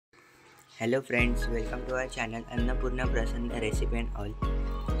Hello friends, welcome to our channel Annapurna Prasanna recipe and all.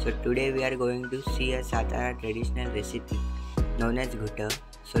 So today we are going to see a Satara traditional recipe known as Ghut.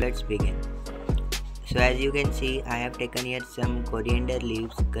 So let's begin. So as you can see, I have taken here some coriander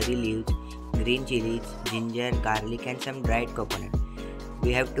leaves, curry leaves, green chilies, ginger, garlic and some dried coconut.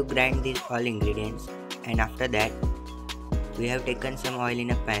 We have to grind these all ingredients, and after that we have taken some oil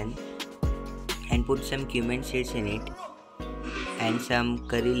in a pan and put some cumin seeds in it and some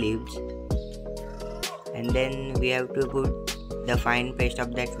curry leaves, and then we have to put the fine paste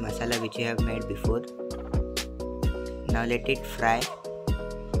of that masala which we have made before. Now let it fry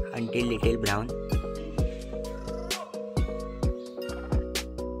until little brown.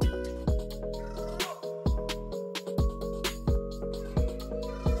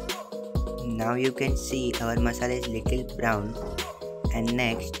 Now you can see our masala is little brown, and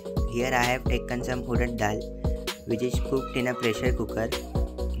next here I have taken some urad dal which is cooked in a pressure cooker.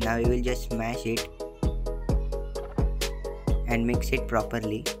 Now we will just smash it and mix it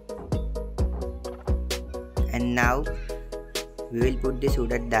properly, and now we will put this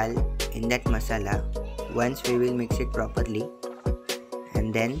urad dal in that masala. Once we will mix it properly,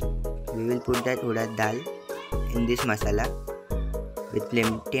 and then we will put that urad dal in this masala with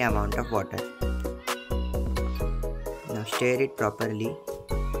plenty amount of water. Now stir it properly,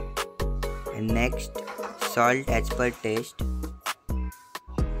 and next salt as per taste.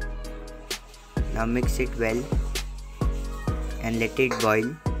 Now mix it well and let it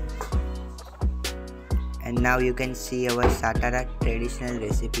boil, and now you can see our Satara traditional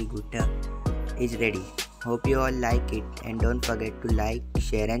recipe Ghut is ready. Hope you all like it, and don't forget to like,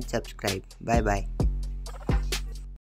 share and subscribe. Bye bye.